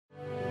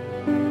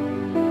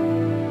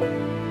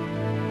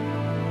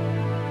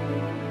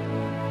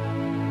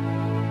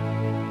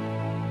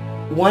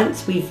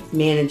Once we've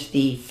managed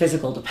the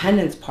physical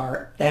dependence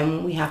part,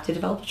 then we have to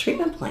develop a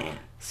treatment plan.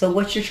 So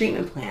what's your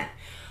treatment plan?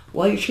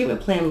 Well, your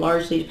treatment plan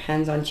largely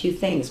depends on two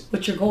things.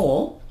 What's your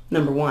goal,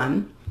 number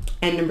one,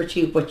 and number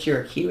two, what's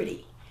your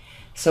acuity?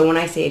 So when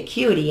I say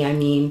acuity, I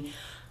mean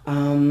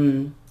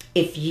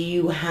if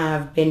you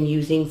have been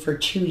using for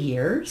 2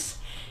 years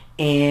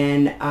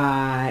and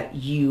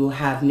you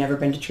have never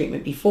been to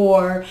treatment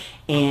before,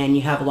 and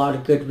you have a lot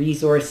of good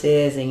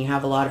resources, and you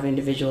have a lot of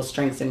individual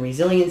strengths and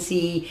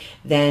resiliency,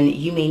 then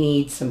you may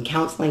need some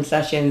counseling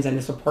sessions and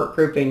a support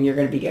group, and you're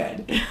going to be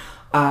good.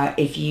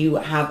 If you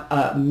have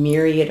a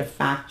myriad of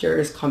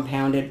factors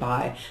compounded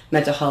by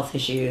mental health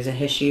issues, a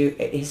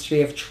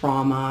history of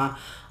trauma,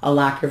 a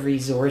lack of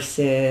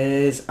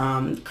resources,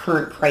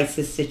 current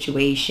crisis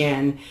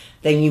situation,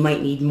 then you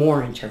might need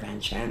more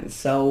interventions.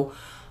 So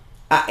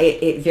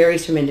it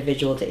varies from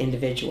individual to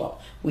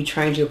individual. We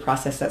try and do a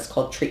process that's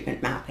called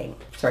treatment matching.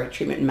 So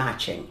treatment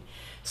matching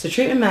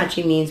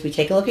means we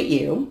take a look at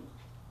you,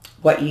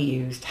 what you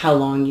used, how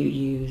long you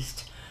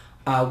used,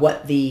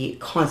 what the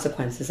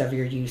consequences of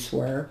your use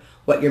were,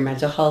 what your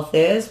mental health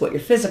is, what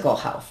your physical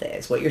health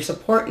is, what your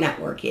support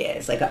network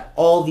is. Like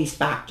all these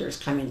factors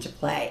come into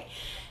play.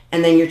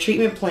 And then your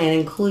treatment plan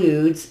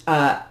includes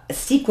a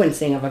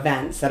sequencing of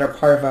events that are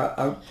part of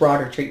a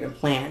broader treatment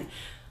plan.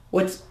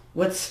 What's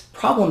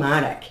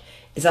problematic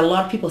is that a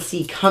lot of people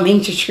see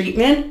coming to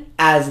treatment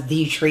as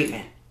the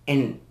treatment,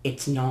 and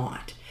it's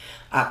not.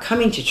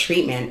 Coming to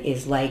treatment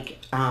is like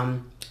a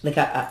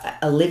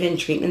live-in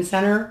treatment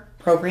center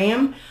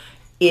program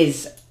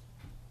is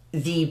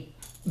the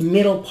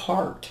middle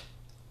part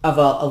of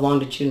a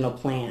longitudinal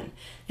plan.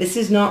 This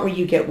is not where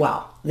you get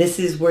well. This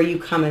is where you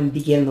come and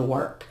begin the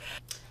work.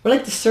 We're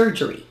like the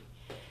surgery.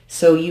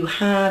 So you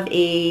have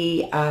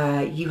an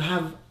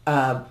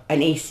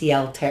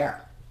ACL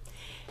tear.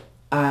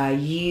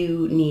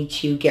 You need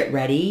to get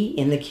ready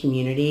in the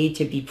community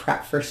to be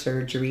prepped for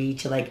surgery,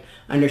 to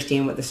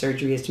understand what the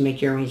surgery is, to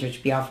make your arrangements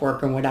to be off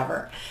work or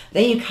whatever.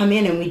 Then you come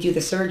in and we do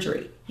the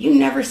surgery. You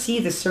never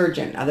see the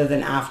surgeon other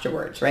than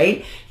afterwards,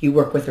 right? You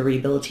work with a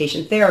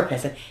rehabilitation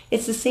therapist.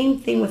 It's the same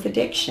thing with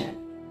addiction.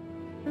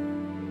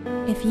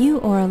 If you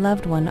or a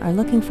loved one are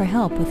looking for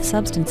help with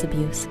substance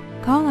abuse,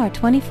 call our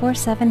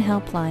 24/7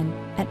 helpline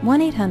at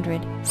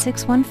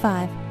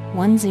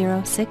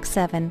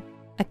 1-800-615-1067.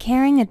 A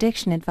caring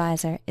addiction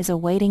advisor is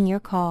awaiting your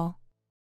call.